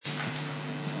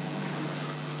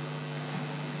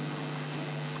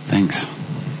Thanks.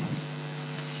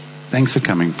 Thanks for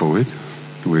coming forward,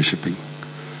 worshipping.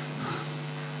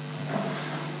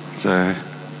 So,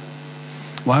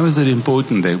 why was it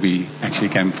important that we actually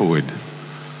came forward?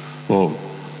 Well,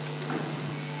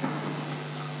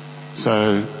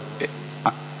 so,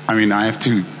 I mean, I have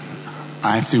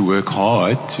to work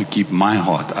hard to keep my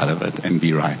heart out of it and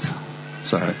be right.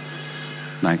 So,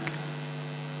 like,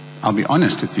 I'll be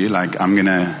honest with you, like, I'm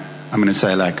gonna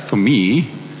say, like, for me,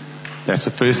 that's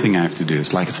the first thing I have to do.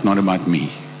 It's like, it's not about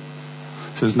me.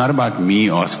 So it's not about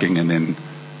me asking and then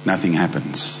nothing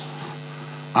happens.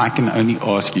 I can only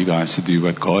ask you guys to do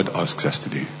what God asks us to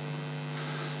do.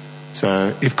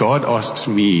 So if God asks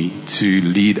me to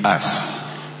lead us,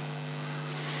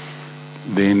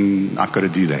 then I've got to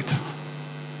do that.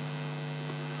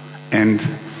 And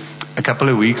a couple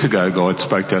of weeks ago, God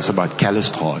spoke to us about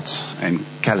calloused hearts and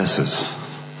calluses.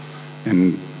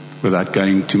 And without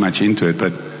going too much into it,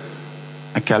 but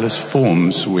a callus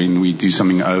forms when we do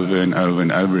something over and over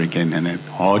and over again, and it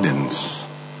hardens.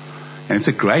 And it's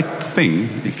a great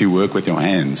thing if you work with your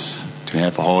hands, to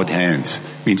have hard hands.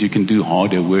 It means you can do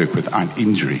harder work without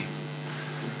injury.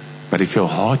 But if your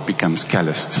heart becomes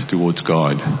calloused towards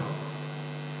God,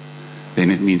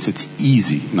 then it means it's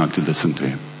easy not to listen to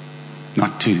Him,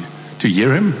 not to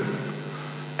hear Him,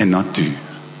 and not to.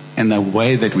 And the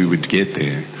way that we would get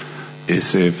there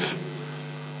is if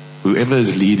whoever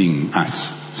is leading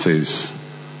us says,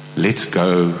 let's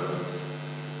go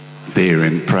there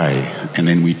and pray, and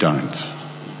then we don't.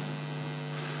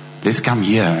 Let's come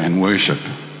here and worship,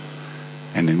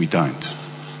 and then we don't.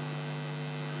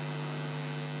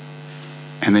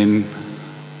 And then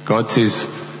God says,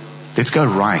 let's go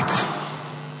right,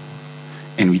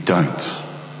 and we don't.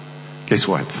 Guess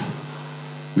what?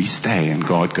 We stay and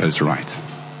God goes right.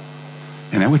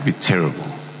 And that would be terrible.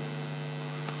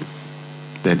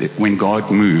 That when God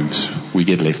moves, we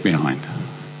get left behind.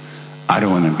 I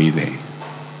don't want to be there.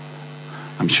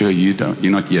 I'm sure you don't.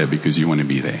 You're not here because you want to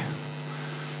be there.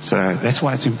 So that's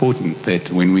why it's important that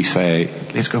when we say,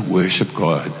 let's go worship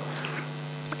God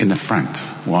in the front.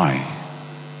 Why?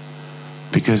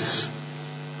 Because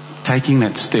taking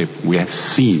that step, we have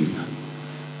seen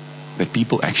that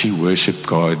people actually worship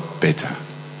God better.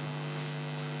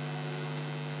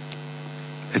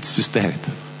 It's just that.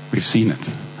 We've seen it.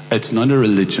 It's not a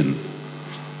religion.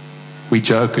 We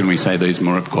joke and we say there's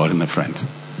more of God in the front.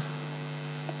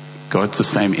 God's the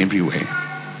same everywhere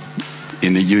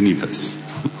in the universe.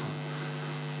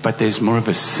 But there's more of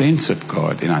a sense of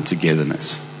God in our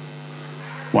togetherness.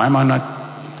 Why am I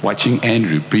not watching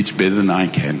Andrew preach better than I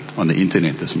can on the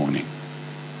internet this morning?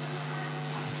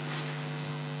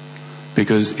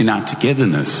 Because in our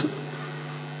togetherness,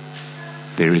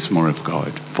 there is more of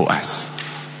God for us.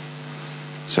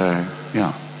 So,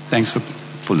 yeah. Thanks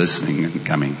for listening and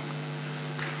coming.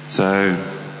 So,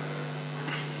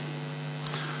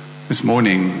 this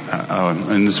morning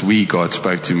and this week, God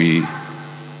spoke to me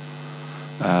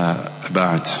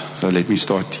about, so let me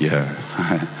start here.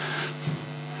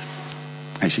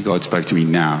 Actually, God spoke to me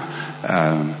now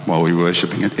while we were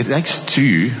worshiping. It takes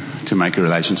two to make a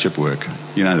relationship work.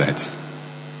 You know that.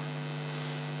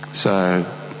 So,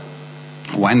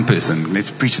 one person, let's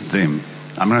preach at them.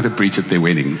 I'm not a preach at their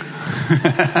wedding.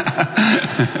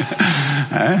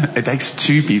 It takes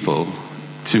two people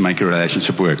to make a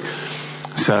relationship work.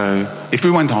 So if we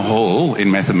want a whole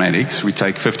in mathematics, we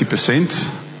take 50%,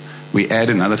 we add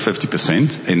another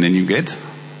 50%, and then you get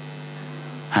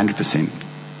 100%.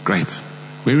 Great.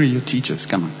 Where are your teachers?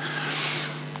 Come on.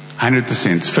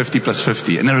 100%, 50 plus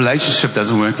 50. And a relationship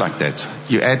doesn't work like that.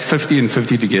 You add 50 and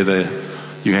 50 together,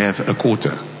 you have a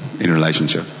quarter in a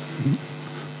relationship.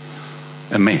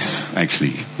 A mess,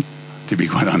 actually, to be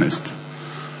quite honest.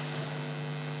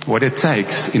 What it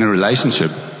takes in a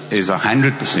relationship is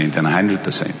 100% and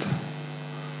 100%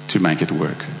 to make it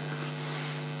work.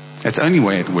 That's the only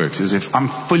way it works, is if I'm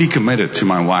fully committed to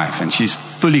my wife and she's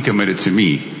fully committed to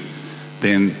me,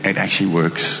 then it actually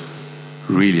works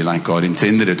really like God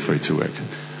intended it for it to work.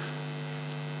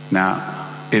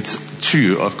 Now, it's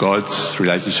true of God's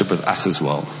relationship with us as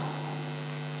well.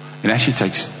 It actually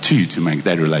takes two to make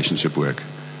that relationship work.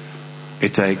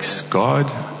 It takes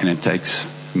God and it takes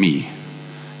me.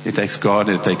 It takes God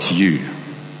and it takes you.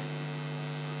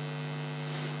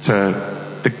 So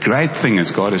the great thing is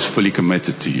God is fully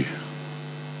committed to you.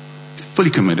 He's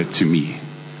fully committed to me,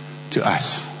 to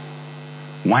us.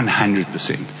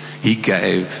 100%. He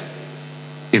gave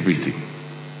everything.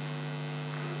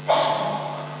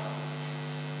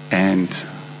 And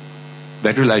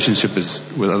that relationship is,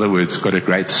 with other words, got a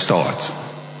great start.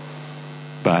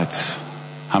 But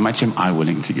how much am I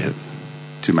willing to give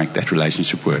to make that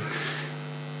relationship work?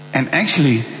 And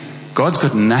actually, God's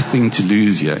got nothing to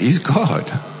lose here. He's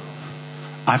God.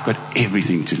 I've got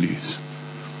everything to lose.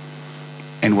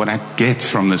 And what I get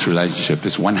from this relationship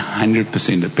is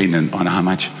 100% dependent on how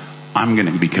much I'm going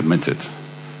to be committed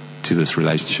to this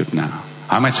relationship now.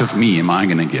 How much of me am I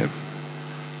going to give?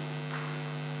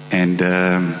 And,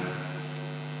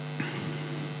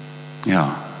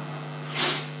 yeah.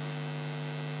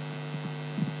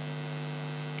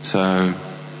 So,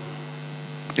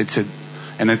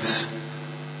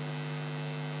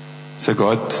 so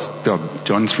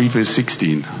John 3 verse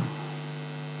 16.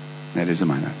 That is in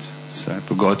my notes. So,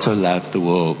 for God so loved the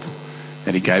world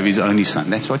that He gave His only Son.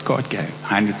 That's what God gave,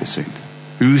 100%.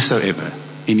 Whosoever,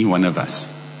 any one of us,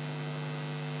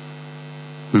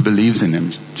 who believes in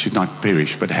Him should not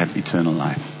perish but have eternal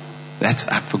life. That's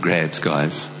up for grabs,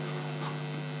 guys.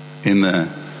 In the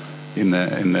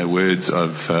words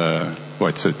of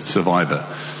Survivor,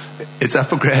 it's up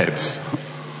for grabs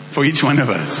for each one of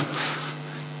us.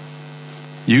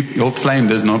 Your flame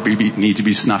does not need to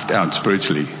be snuffed out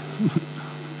spiritually.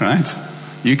 Right?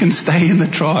 You can stay in the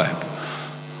tribe.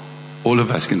 All of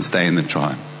us can stay in the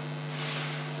tribe.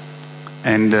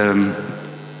 And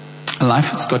life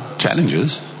has got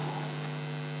challenges.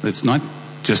 It's not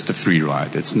just a free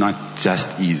ride. It's not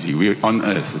just easy. We're on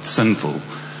earth. It's sinful.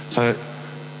 So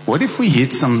what if we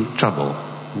hit some trouble?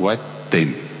 What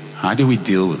then? How do we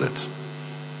deal with it?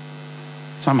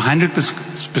 So I'm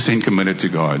 100% committed to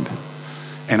God.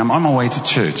 And I'm on my way to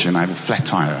church and I have a flat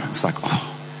tire. It's like, oh.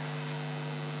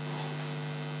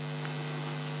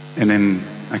 And then,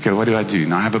 okay, what do I do?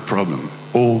 Now I have a problem.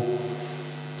 Or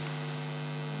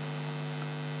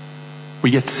we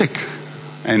get sick.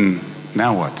 And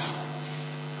now what?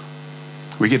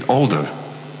 We get older.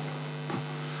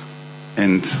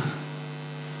 And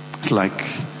it's like,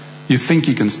 you think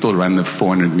you can still run the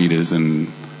 400 meters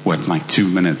in, like 2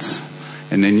 minutes.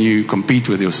 And then you compete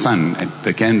with your son at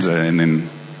the Kansas, and then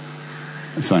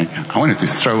it's like, I wanted to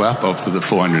throw up after the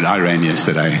 400 I ran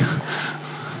yesterday.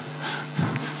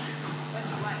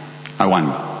 I won.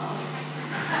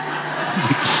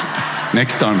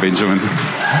 Next time, Benjamin.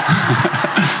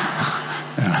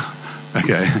 Yeah.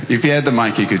 Okay. If he had the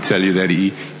mic, he could tell you that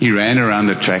he ran around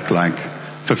the track like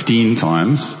 15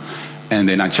 times, and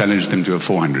then I challenged him to a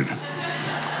 400.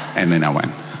 And then I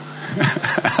won.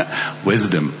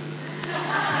 Wisdom.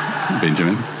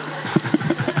 Benjamin.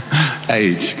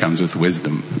 Age comes with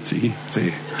wisdom. See?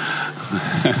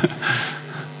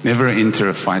 Never enter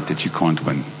a fight that you can't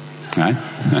win. Right?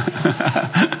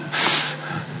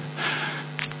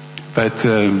 But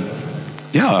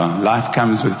life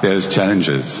comes with those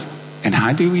challenges. And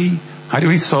how do we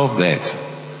solve that?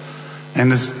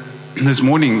 And this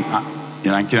morning,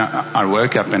 I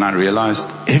woke up and I realized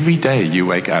every day you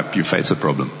wake up, you face a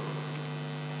problem.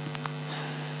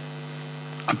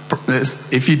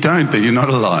 If you don't, then you're not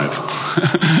alive.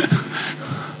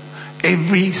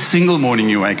 Every single morning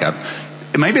you wake up.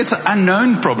 Maybe it's an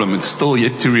unknown problem. It's still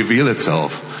yet to reveal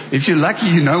itself. If you're lucky,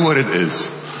 you know what it is.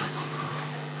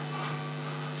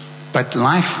 But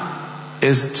life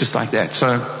is just like that.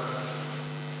 So,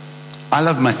 I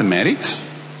love mathematics.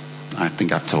 I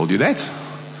think I've told you that.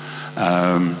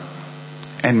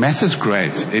 And math is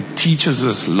great. It teaches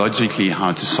us logically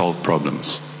how to solve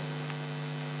problems.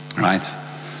 Right?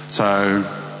 So,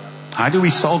 how do we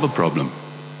solve a problem?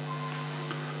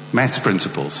 Maths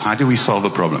principles. How do we solve a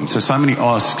problem? So somebody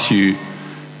asks you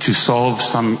to solve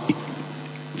some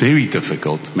very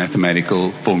difficult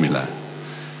mathematical formula.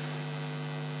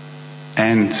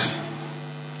 And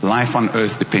life on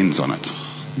earth depends on it.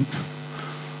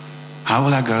 How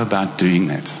will I go about doing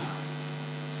that?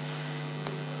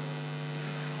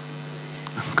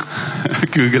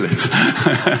 Google it.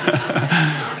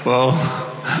 Well,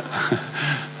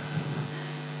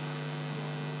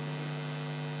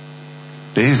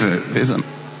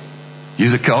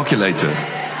 use a calculator.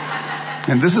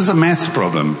 And this is a maths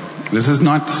problem. This is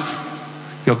not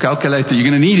your calculator. You're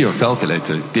going to need your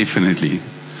calculator, definitely.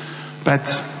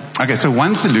 But, okay, so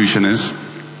one solution is,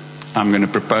 I'm going to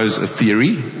propose a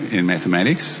theory in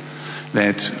mathematics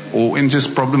or in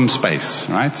just problem space,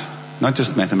 right? Not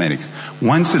just mathematics.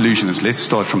 One solution is, let's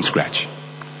start from scratch.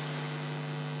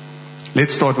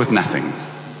 Let's start with nothing.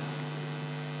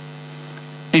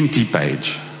 Empty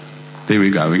page. There we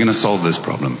go. We're going to solve this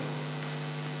problem.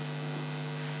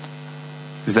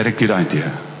 Is that a good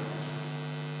idea?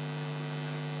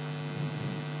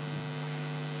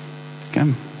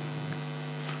 Come.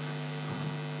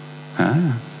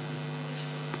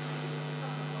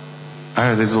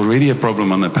 Oh, there's already a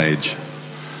problem on the page.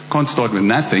 Can't start with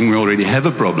nothing. We already have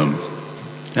a problem.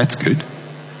 That's good.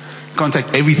 Can't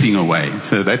take everything away.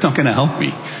 So that's not going to help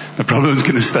me. The problem is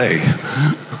going to stay.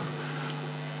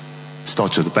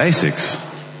 Starts with the basics.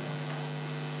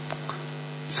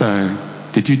 So,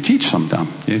 did you teach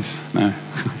sometime? Yes? No?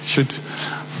 Should.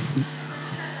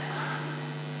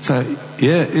 So,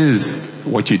 here is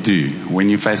what you do when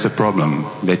you face a problem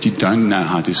that you don't know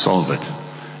how to solve it,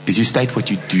 is you state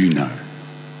what you do know.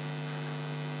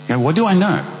 Yeah, what do I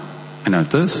know? I know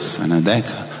this, I know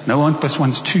that. No, 1 + 1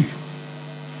 is 2.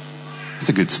 That's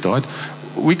a good start.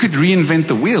 We could reinvent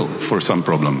the wheel for some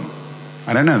problem.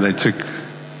 I don't know, they took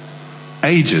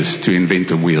ages to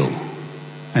invent a wheel.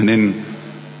 And then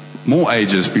more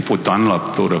ages before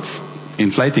Dunlop thought of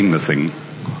inflating the thing.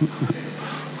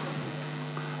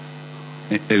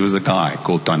 It was a guy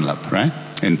called Dunlop, right?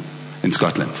 In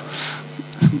Scotland.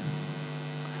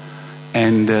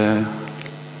 And,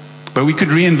 but we could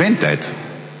reinvent that.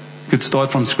 We could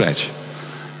start from scratch.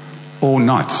 Or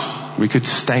not. We could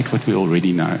state what we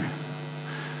already know.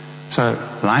 So,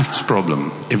 life's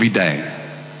problem, every day,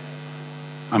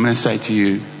 I'm going to say to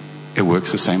you, it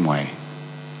works the same way.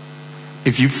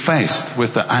 If you're faced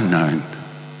with the unknown,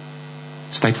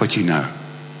 state what you know.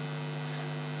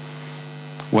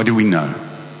 What do we know?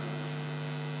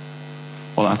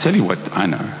 Well, I'll tell you what I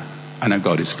know. I know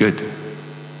God is good.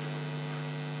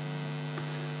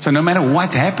 So no matter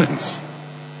what happens,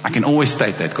 I can always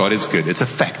state that God is good. It's a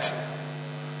fact.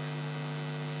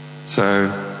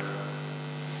 So,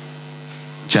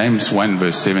 James 1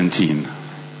 verse 17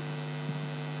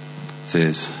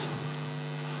 says,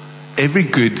 every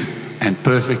good and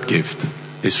perfect gift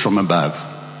is from above,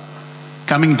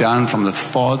 coming down from the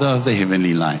Father of the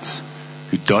heavenly lights,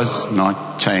 who does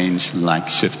not change like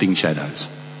shifting shadows.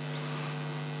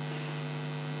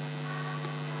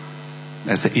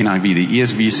 That's the NIV. The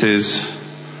ESV says,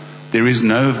 there is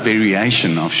no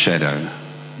variation of shadow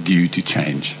due to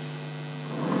change.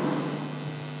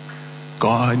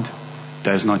 God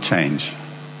does not change.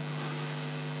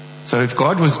 So if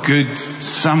God was good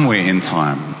somewhere in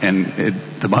time, and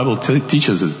the Bible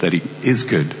teaches us that He is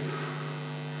good,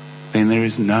 then there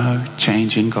is no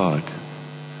change in God.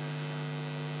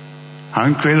 How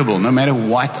incredible, no matter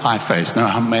what I face,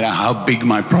 no matter how big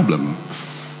my problem,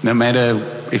 no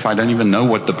matter if I don't even know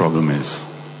what the problem is,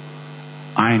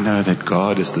 I know that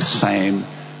God is the same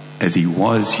as He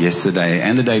was yesterday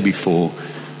and the day before.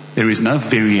 There is no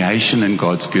variation in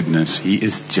God's goodness. He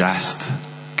is just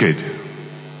good.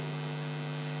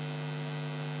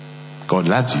 God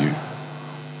loves you.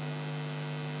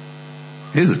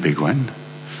 Here's a big one.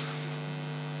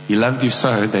 He loved you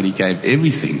so that He gave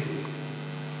everything.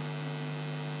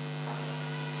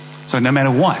 So no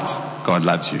matter what, God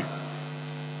loves you.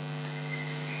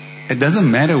 It doesn't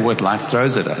matter what life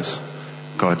throws at us.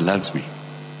 God loves me.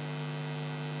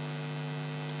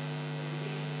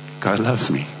 God loves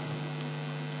me.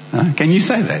 Huh? Can you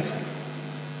say that?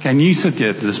 Can you sit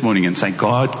here this morning and say,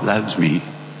 God loves me?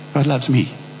 God loves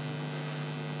me.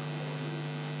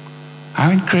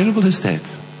 How incredible is that?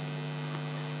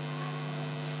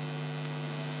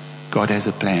 God has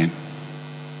a plan.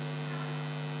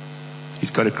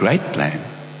 He's got a great plan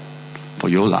for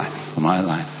your life, for my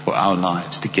life, for our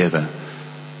lives together.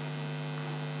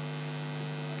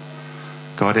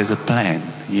 God has a plan.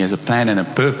 He has a plan and a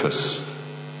purpose.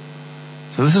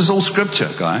 So this is all scripture,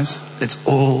 guys. It's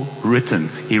all written.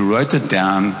 He wrote it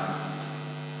down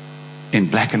in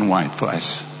black and white for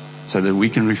us so that we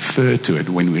can refer to it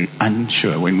when we're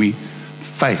unsure, when we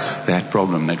face that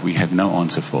problem that we have no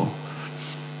answer for.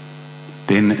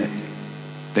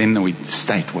 Then we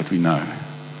state what we know.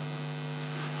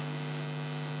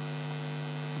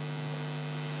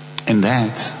 And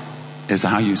that is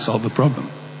how you solve a problem.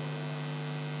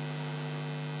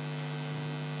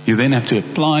 You then have to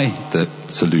apply the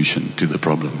solution to the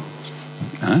problem.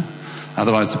 Huh?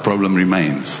 Otherwise the problem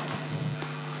remains.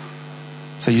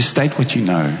 So you state what you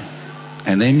know,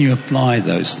 and then you apply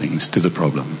those things to the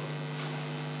problem.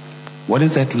 What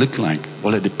does that look like?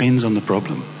 Well, it depends on the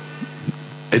problem.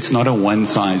 It's not a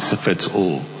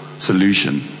one-size-fits-all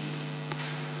solution.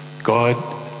 God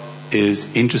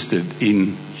is interested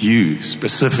in you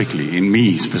specifically, in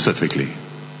me specifically.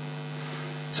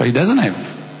 So He doesn't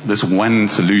have this one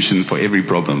solution for every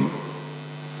problem.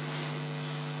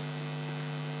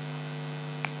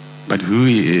 But who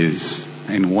He is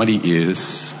and what He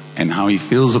is and how He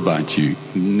feels about you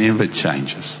never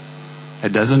changes.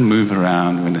 It doesn't move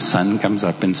around when the sun comes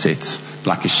up and sets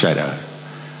like a shadow.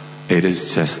 It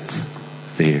is just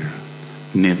there.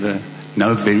 Never,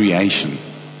 no variation.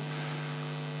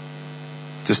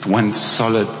 Just one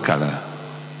solid color.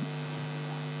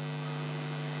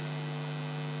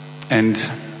 And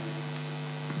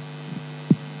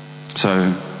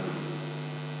so,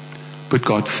 put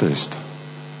God first.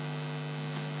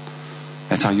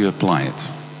 That's how you apply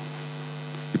it.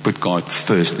 put God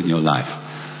first in your life.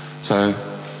 So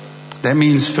that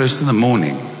means first in the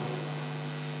morning,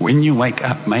 when you wake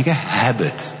up, make a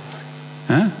habit.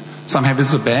 Some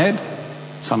habits are bad,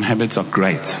 some habits are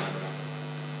great.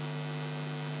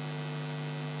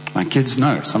 My kids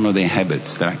know some of their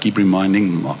habits that I keep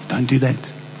reminding them of. Don't do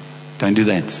that. Don't do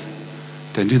that.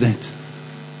 Don't do that.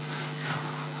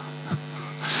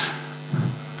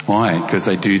 Why? Because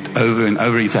they do it over and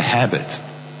over. It's a habit.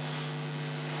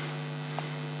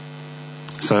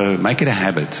 So make it a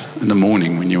habit in the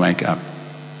morning when you wake up.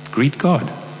 Greet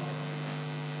God.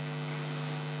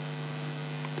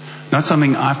 Not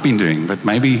something I've been doing, but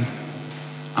maybe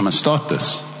I'm going to start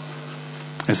this.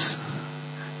 It's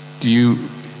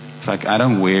like I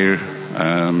don't wear,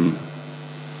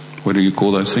 what do you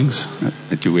call those things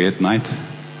that you wear at night?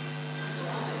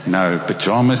 No,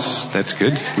 pajamas, that's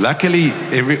good. Luckily,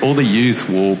 all the youth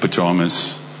wore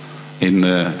pajamas in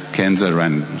the Kansas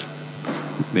run.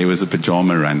 There was a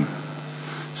pajama run.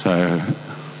 So,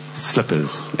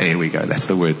 slippers. There we go, that's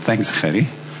the word. Thanks, Gerrie.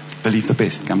 Believe the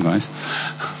best. Come, guys.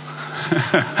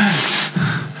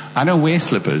 I don't wear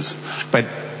slippers. But,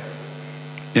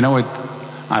 you know what?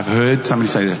 I've heard somebody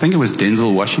say, I think it was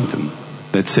Denzel Washington,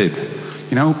 that said,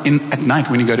 at night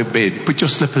when you go to bed, put your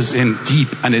slippers in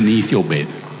deep underneath your bed.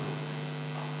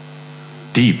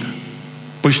 Deep.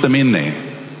 Push them in there.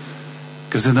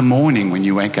 Because in the morning when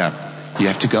you wake up, you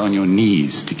have to go on your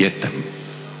knees to get them.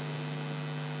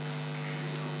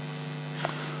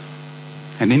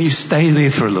 And then you stay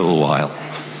there for a little while.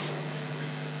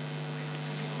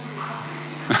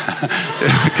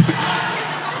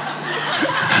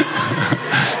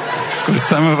 Because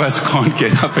some of us can't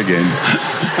get up again.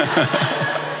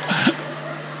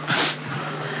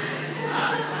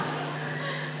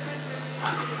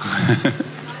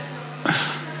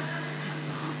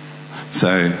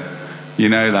 So,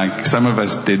 like some of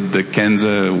us did the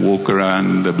Kansas walk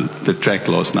around the track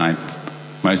last night.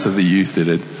 Most of the youth did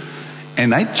it.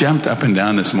 And they jumped up and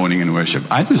down this morning in worship.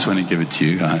 I just want to give it to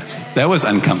you guys. That was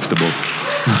uncomfortable.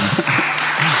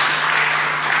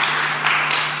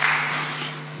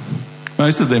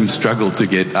 Most of them struggled to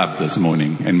get up this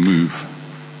morning and move.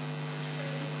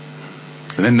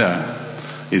 Linda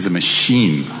is a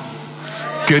machine.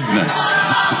 Goodness.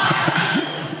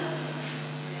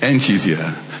 And she's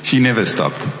here. She never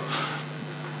stopped.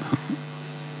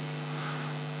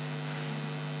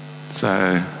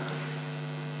 So,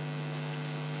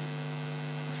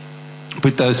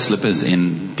 put those slippers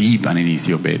in deep underneath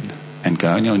your bed and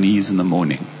go on your knees in the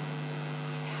morning.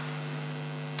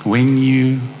 When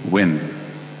you win,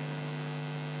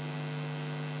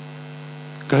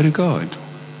 go to God.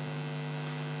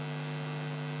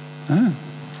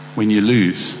 When you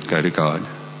lose, go to God.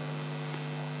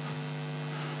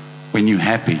 When you're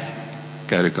happy,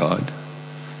 go to God.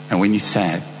 And when you're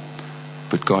sad,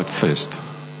 put God first.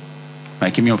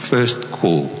 Make Him your first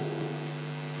call.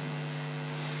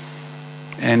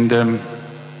 And that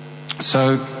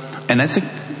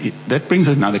brings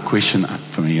another question up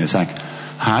for me. It's like,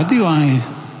 how do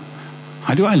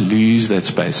I lose that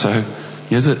space? So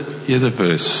here's a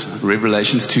verse,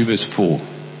 Revelations 2 verse 4.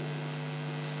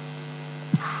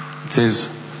 It says,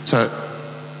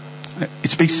 it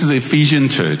speaks to the Ephesian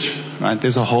church, right?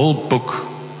 There's a whole book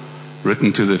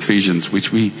written to the Ephesians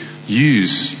which we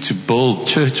use to build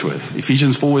church with.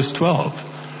 Ephesians 4 verse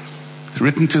 12. It's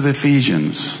written to the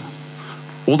Ephesians.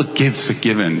 All the gifts are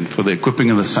given for the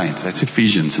equipping of the saints. That's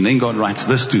Ephesians. And then God writes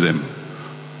this to them.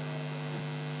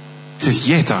 He says,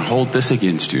 yet I hold this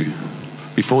against you.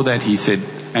 Before that he said,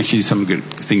 actually some good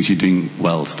things you're doing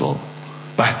well still.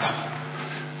 But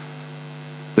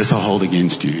this I hold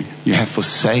against you. You have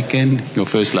forsaken your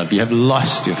first love. You have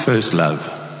lost your first love.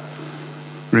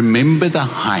 Remember the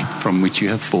height from which you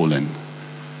have fallen.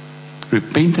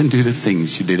 Repent and do the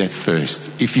things you did at first.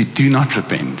 If you do not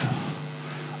repent,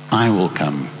 I will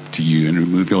come to you and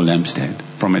remove your lampstand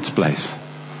from its place.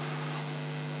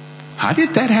 How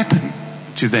did that happen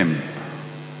to them?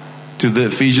 To the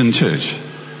Ephesian church?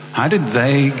 How did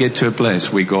they get to a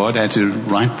place where God had to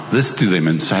write this to them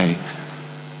and say,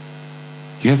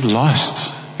 you have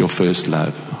lost your first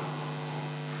love.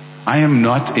 I am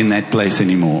not in that place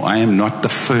anymore. I am not the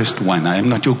first one. I am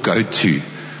not your go-to.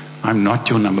 I'm not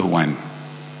your number one.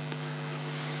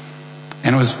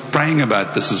 And I was praying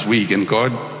about this week, and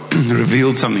God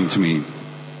revealed something to me,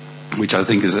 which I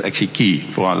think is actually key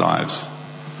for our lives.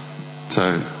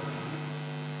 So,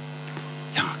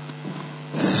 yeah,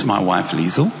 this is my wife,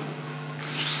 Liesel.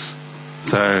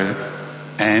 So,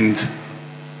 and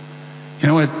you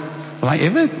know what? Will I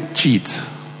ever cheat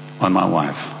on my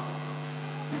wife?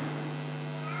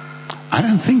 I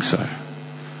don't think so.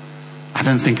 I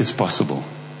don't think it's possible.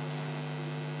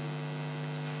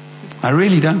 I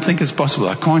really don't think it's possible.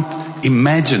 I can't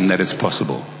imagine that it's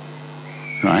possible.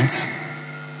 Right?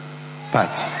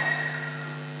 But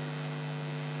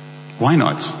why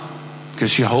not?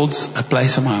 Because she holds a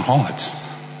place in my heart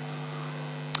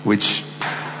which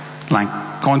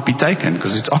can't be taken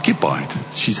because it's occupied.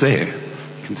 She's there.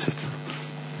 You can sit.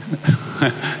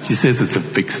 She says it's a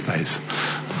big space.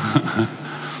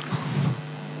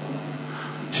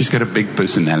 She's got a big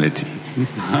personality.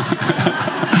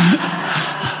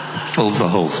 Fills the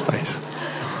whole space.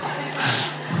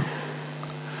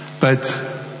 But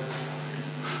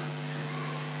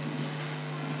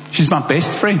she's my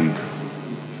best friend.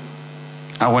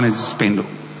 I wanted to spend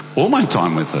all my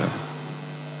time with her.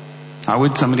 How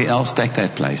would somebody else take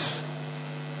that place?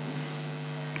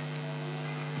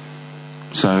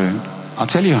 So, I'll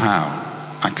tell you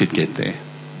how I could get there.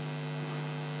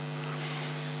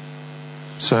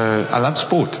 So, I love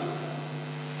sport.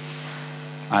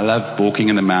 I love walking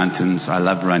in the mountains. I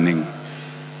love running.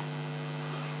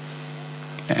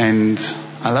 And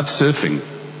I love surfing.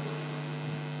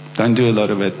 Don't do a lot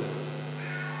of it.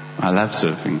 I love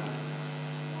surfing.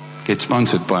 Get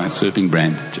sponsored by a surfing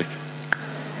brand, check.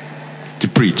 To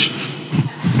preach.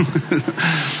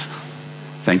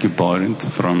 Thank you, Barend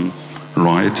from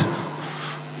Ride,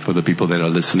 for the people that are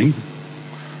listening.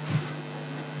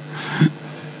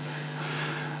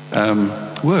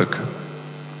 Work.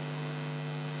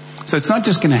 So it's not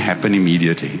just going to happen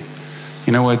immediately.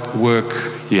 You know what? Work,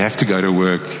 you have to go to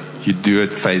work. You do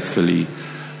it faithfully.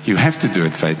 You have to do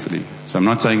it faithfully. So I'm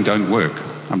not saying don't work.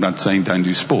 I'm not saying don't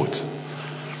do sport.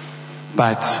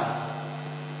 But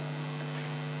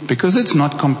because it's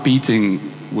not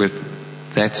competing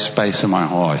with that space in my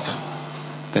heart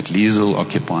that Liesel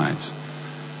occupies,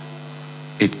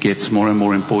 it gets more and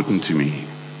more important to me.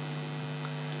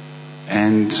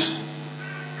 And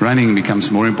running becomes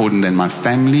more important than my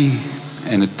family,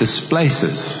 and it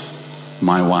displaces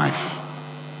my wife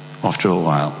after a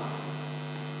while.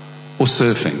 Or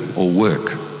surfing, or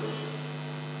work.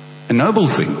 A noble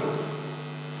thing.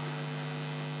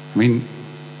 I mean,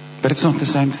 but it's not the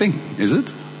same thing, is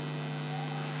it?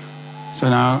 So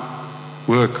now,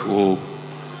 work or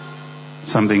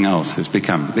something else has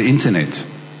become the internet,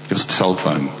 your cell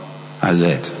phone. How's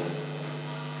that?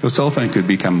 Your cell phone could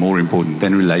become more important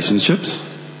than relationships.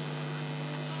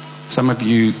 Some of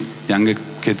you younger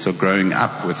kids are growing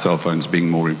up with cell phones being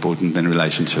more important than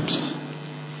relationships.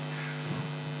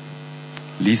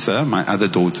 Lisa, my other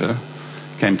daughter,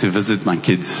 came to visit my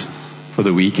kids for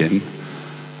the weekend,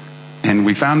 and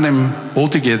we found them all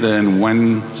together in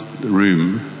one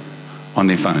room on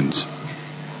their phones.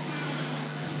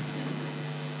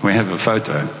 We have a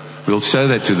photo. We'll show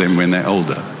that to them when they're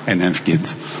older and have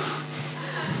kids.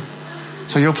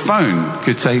 So your phone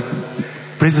could take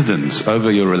precedence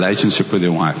over your relationship with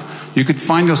your wife. You could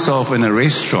find yourself in a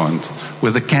restaurant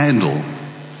with a candle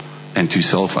and 2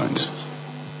 cell phones.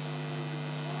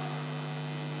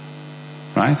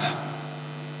 Right?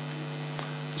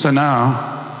 So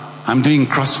now, I'm doing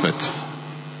CrossFit.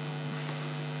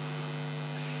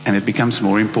 And it becomes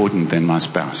more important than my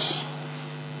spouse.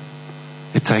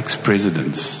 It takes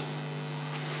precedence.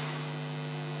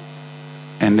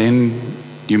 And then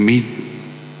you meet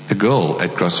a girl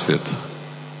at CrossFit.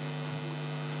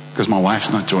 Because my wife's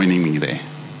not joining me there.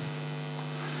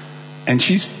 And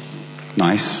she's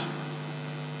nice.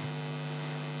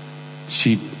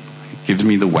 She gives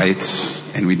me the weights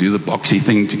and we do the boxy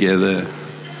thing together.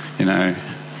 You know,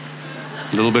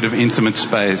 a little bit of intimate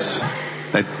space.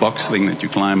 That box thing that you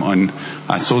climb on.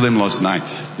 I saw them last night.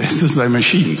 This is their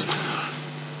machines.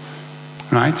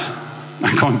 Right?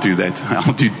 I can't do that.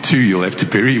 I'll do 2. You'll have to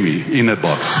bury me in a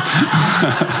box.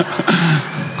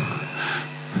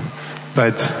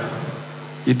 But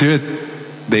you do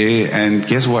it there, and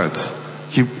guess what?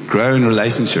 You grow in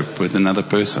relationship with another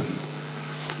person.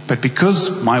 But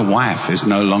because my wife is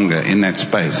no longer in that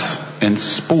space, and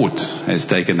sport has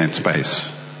taken that space,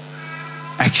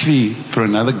 actually, for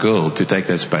another girl to take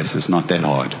that space is not that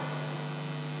hard.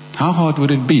 How hard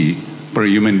would it be for a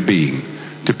human being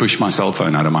to push my cell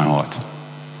phone out of my heart?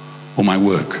 Or my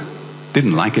work?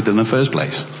 Didn't like it in the first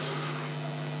place.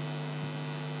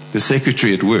 The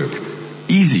secretary at work,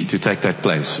 easy to take that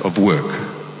place of work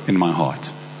in my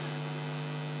heart.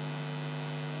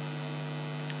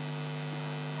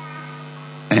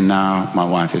 And now my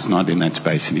wife is not in that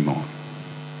space anymore.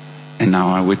 And now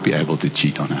I would be able to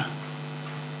cheat on her.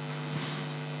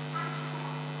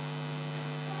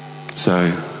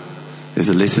 So, there's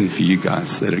a lesson for you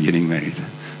guys that are getting married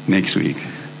next week.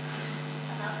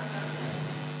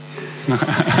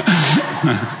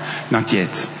 Not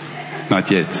yet.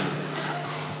 Not yet.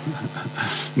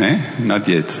 No, not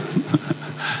yet.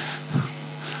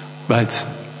 But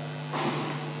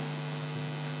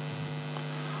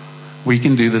we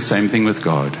can do the same thing with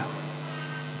God.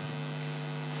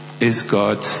 Is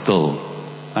God still,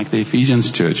 like the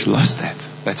Ephesians church, lost that?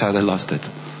 That's how they lost it.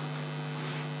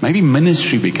 Maybe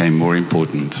ministry became more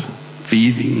important.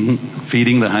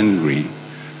 Feeding the hungry,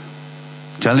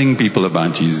 telling people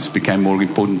about Jesus became more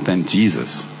important than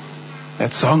Jesus.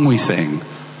 That song we sang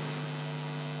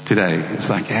today, it's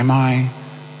like, am I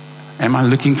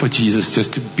looking for Jesus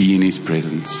just to be in His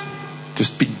presence?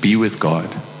 Just be with God.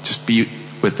 Just be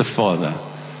with the Father.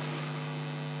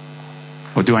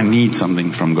 Or do I need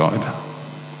something from God?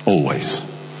 Always.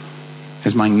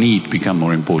 Has my need become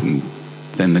more important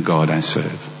than the God I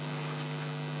serve?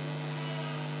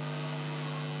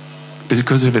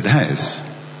 Because if it has,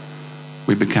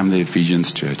 we become the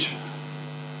Ephesians church.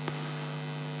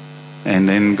 And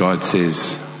then God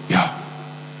says,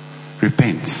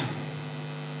 repent.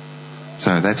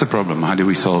 So that's a problem. How do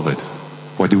we solve it?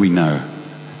 What do we know?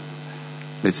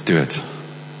 Let's do it.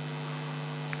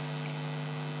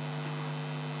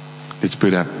 Let's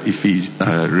put up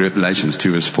Revelations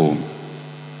 2 verse 4.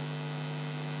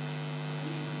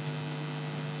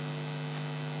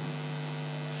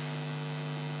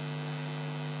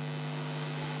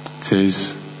 It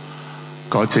says,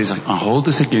 God says, I hold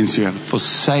this against you, I have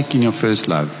forsaken your first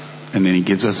love. And then He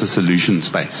gives us a solution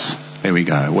space. There we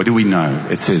go. What do we know?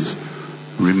 It says,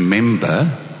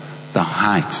 remember the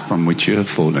height from which you have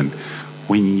fallen.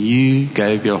 When you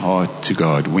gave your heart to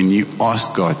God, when you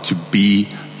asked God to be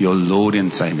your Lord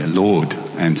and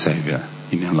Savior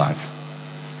in your life.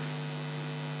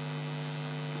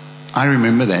 I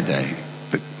remember that day,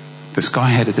 but the sky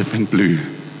had a different blue.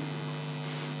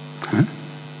 Huh?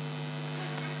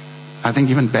 I think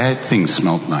even bad things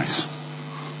smelled nice.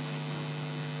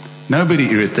 Nobody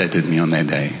irritated me on that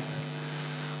day.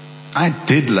 I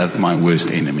did love my worst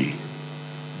enemy.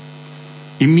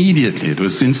 Immediately, it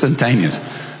was instantaneous.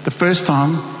 The first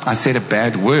time I said a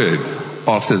bad word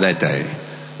after that day,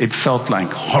 it felt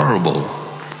like horrible.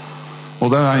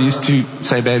 Although I used to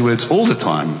say bad words all the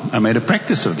time, I made a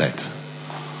practice of that.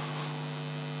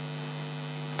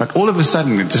 But all of a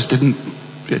sudden,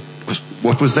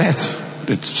 what was that?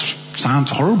 It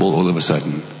sounds horrible all of a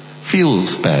sudden.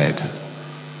 Feels bad.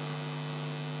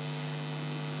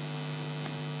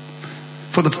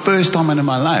 For the first time in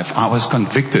my life, I was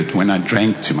convicted when I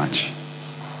drank too much.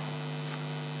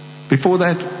 Before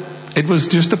that, it was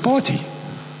just a party.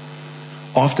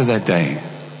 After that day,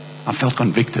 I felt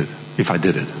convicted if I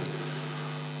did it.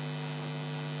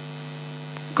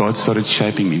 God started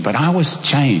shaping me, but I was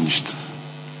changed.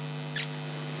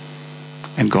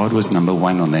 And God was number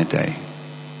one on that day.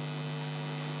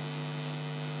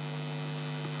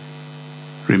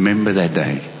 Remember that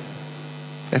day.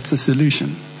 That's the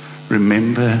solution.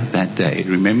 Remember that day.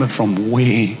 Remember from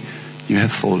where you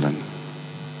have fallen.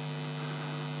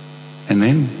 And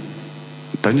then,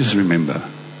 don't just remember.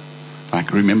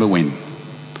 Like, remember when.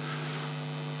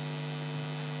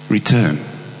 Return.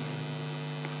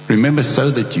 Remember so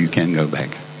that you can go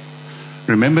back.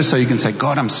 Remember so you can say,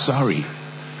 God, I'm sorry.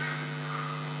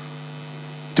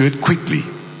 Do it quickly.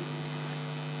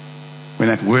 When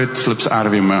that word slips out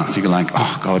of your mouth, you're like,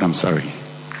 oh, God, I'm sorry.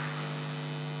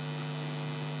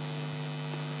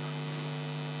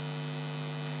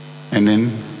 And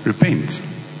then repent.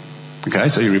 Okay,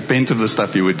 so you repent of the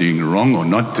stuff you were doing wrong or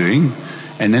not doing.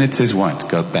 And then it says what?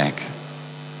 Go back.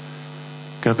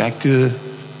 Go back to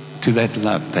that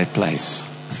love, that place.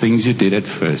 Things you did at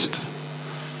first.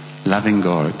 Loving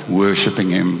God, worshiping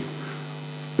Him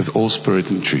with all spirit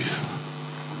and truth.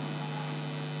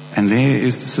 And there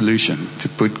is the solution, to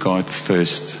put God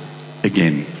first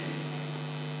again.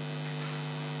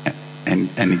 And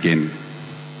again.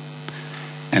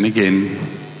 And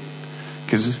again.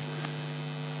 Because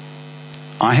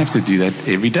I have to do that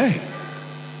every day.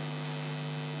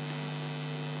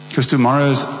 Because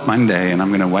tomorrow's Monday and I'm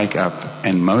going to wake up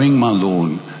and mowing my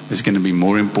lawn is going to be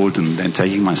more important than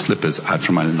taking my slippers out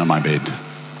from under my bed.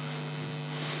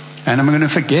 And I'm going to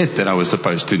forget that I was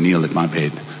supposed to kneel at my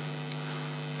bed.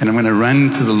 And I'm going to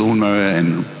run to the lawnmower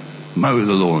and mow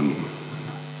the lawn.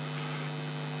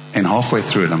 And halfway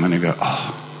through it, I'm going to go,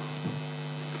 oh,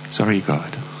 sorry,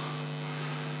 God.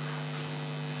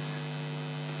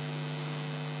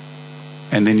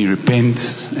 And then you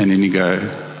repent, and then you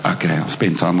go, okay, I'll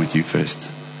spend time with you first.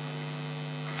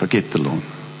 Forget the lawn.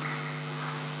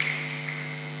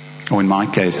 Or in my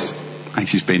case, I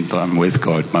actually spend time with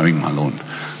God mowing my lawn.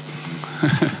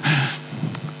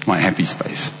 My happy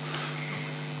space.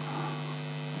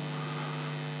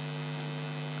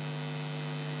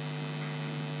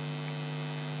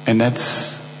 And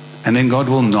then God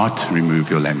will not remove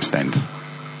your lampstand.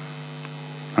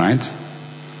 right?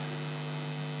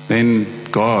 Then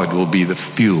God will be the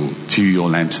fuel to your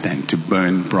lampstand to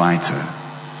burn brighter.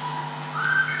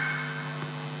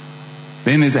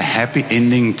 Then there's a happy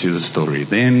ending to the story.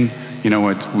 Then, you know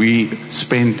what, we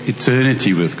spend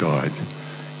eternity with God.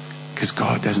 Because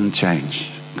God doesn't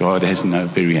change. God has no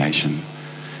variation.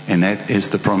 And that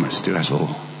is the promise to us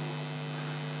all.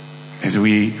 As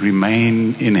we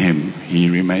remain in Him, He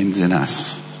remains in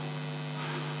us.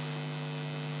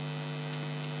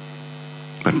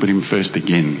 But put Him first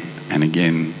again and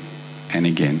again and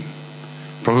again.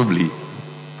 Probably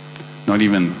not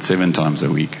even 7 times a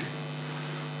week.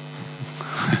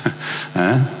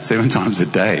 7 times a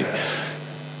day.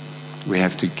 We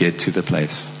have to get to the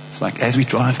place. It's like as we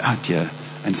drive out here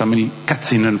and somebody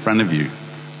cuts in front of you,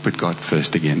 put God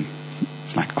first again.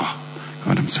 It's like, oh,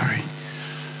 God, I'm sorry.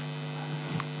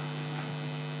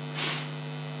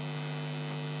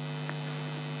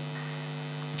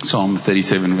 Psalm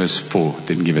 37 verse 4,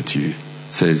 didn't give it to you.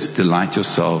 It says, delight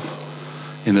yourself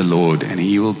in the Lord and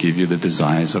He will give you the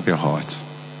desires of your heart.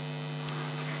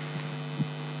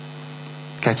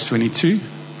 Catch 22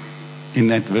 in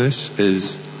that verse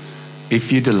is,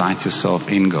 if you delight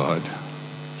yourself in God,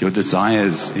 your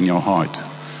desires in your heart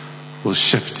will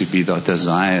shift to be the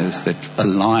desires that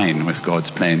align with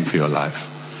God's plan for your life.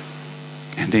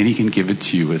 And then He can give it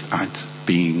to you without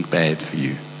being bad for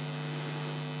you.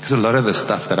 Because a lot of the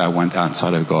stuff that I want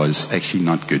outside of God is actually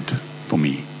not good for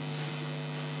me.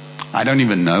 I don't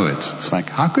even know it. It's like,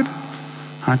 how could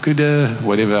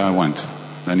whatever I want,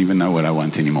 I don't even know what I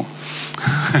want anymore.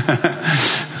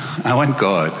 I want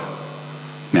God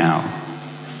now.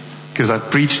 Because I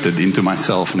preached it into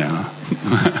myself now.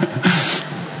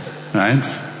 Right?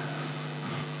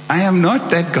 I am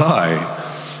not that guy.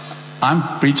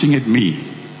 I'm preaching at me.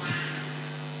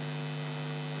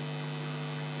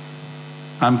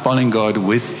 I'm following God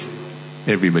with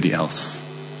everybody else.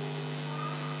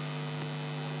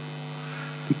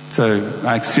 So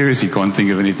I seriously can't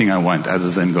think of anything I want other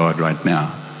than God right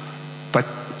now. But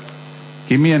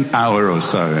give me an hour or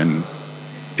so and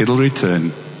it'll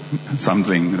return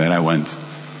something that I want.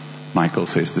 Michael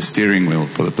says the steering wheel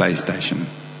for the PlayStation.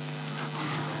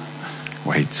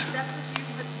 Wait.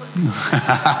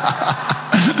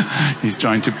 He's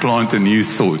trying to plant a new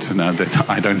thought now that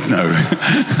I don't know.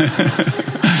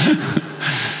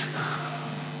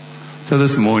 So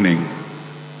this morning,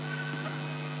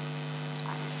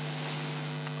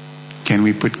 can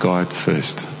we put God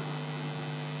first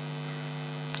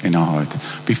in our heart?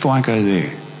 Before I go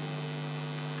there,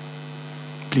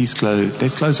 please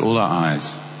let's close all our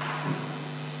eyes.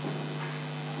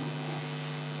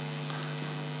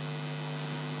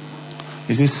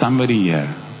 Is there somebody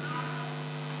here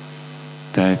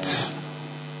that,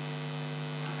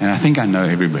 and I think I know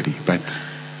everybody, but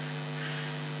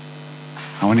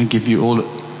I want to give you all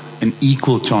an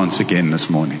equal chance again this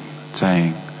morning,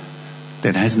 saying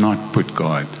that has not put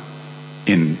God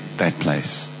in that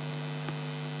place.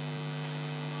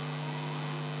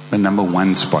 The number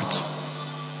one spot.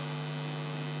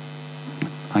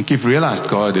 Like you've realized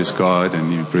God is God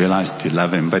and you've realized you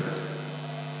love Him, but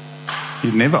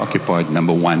He's never occupied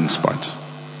number one spot.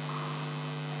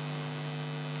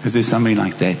 Is there somebody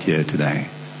like that here today?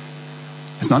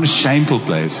 It's not a shameful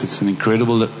place. It's an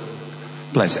incredible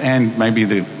place. And maybe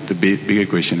the bigger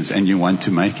question is, and you want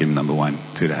to make Him number one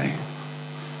today?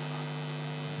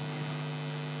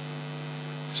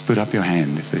 Just put up your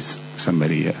hand if there's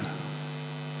somebody here.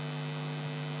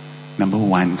 Number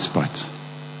one spot.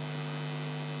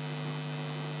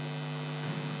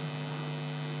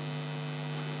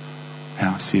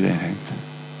 Now, see that hand.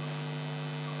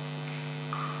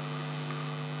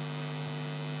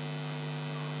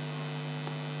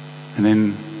 And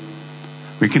then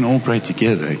we can all pray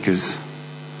together, because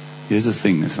here's the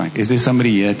thing. It's like, is there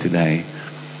somebody here today,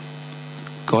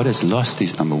 God has lost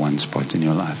His number one spot in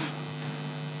your life?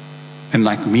 And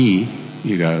like me,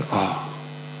 you go, oh,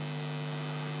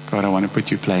 God, I want to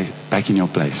put you back in your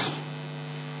place.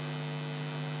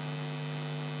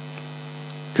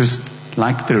 Because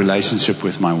like the relationship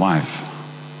with my wife,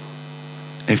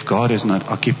 if God is not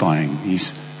occupying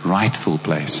His rightful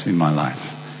place in my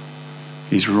life,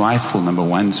 His rightful number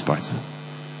one spot,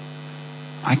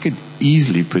 I could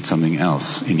easily put something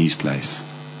else in His place.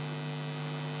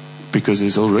 Because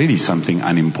there's already something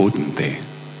unimportant there.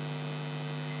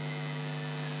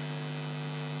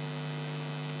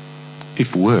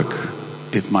 If work,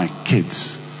 if my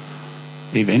kids,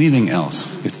 if anything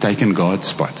else, it's taken God's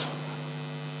spot.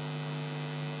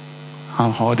 How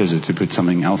hard is it to put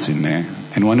something else in there?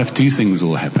 And one of two things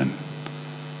will happen.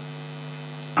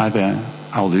 Either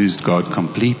I'll lose God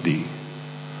completely,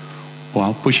 Or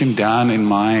I'll push him down in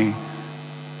my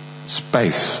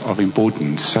space of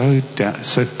importance so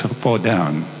far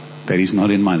down that he's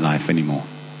not in my life anymore.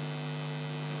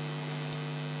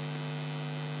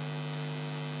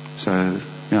 So,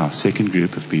 second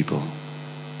group of people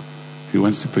who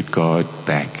wants to put God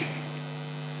back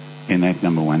in that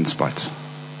number one spot.